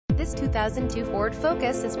This 2002 Ford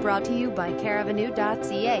Focus is brought to you by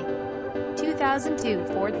CarAvenue.ca. 2002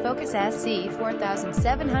 Ford Focus SC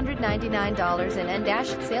 $4,799 in N-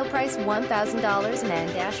 sale price $1,000 in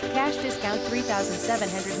N- cash discount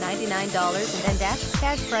 $3,799 in N-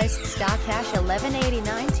 cash price stock cash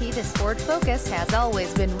 $1,189. This Ford Focus has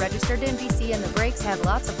always been registered in BC and the brakes have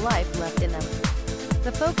lots of life left in them.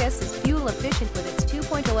 The Focus is fuel efficient with its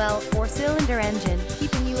 2.0L 4-cylinder engine,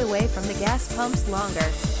 keeping you away from the gas pumps longer.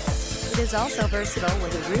 It is also versatile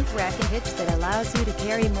with a roof rack and hitch that allows you to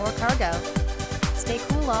carry more cargo. Stay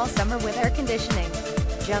cool all summer with air conditioning.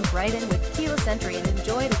 Jump right in with keyless entry and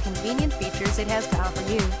enjoy the convenient features it has to offer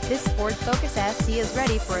you. This Ford Focus SC is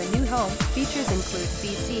ready for a new home. Features include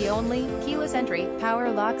BC only, keyless entry,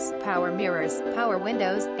 power locks, power mirrors, power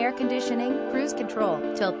windows, air conditioning, cruise control,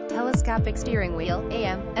 tilt, telescopic steering wheel,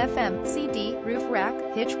 AM, FM, CD, roof rack,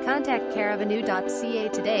 hitch. Contact CarAvenue.ca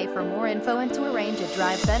today for more info and to arrange a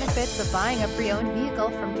drive. Benefits of buying a pre-owned vehicle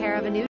from CarAvenue.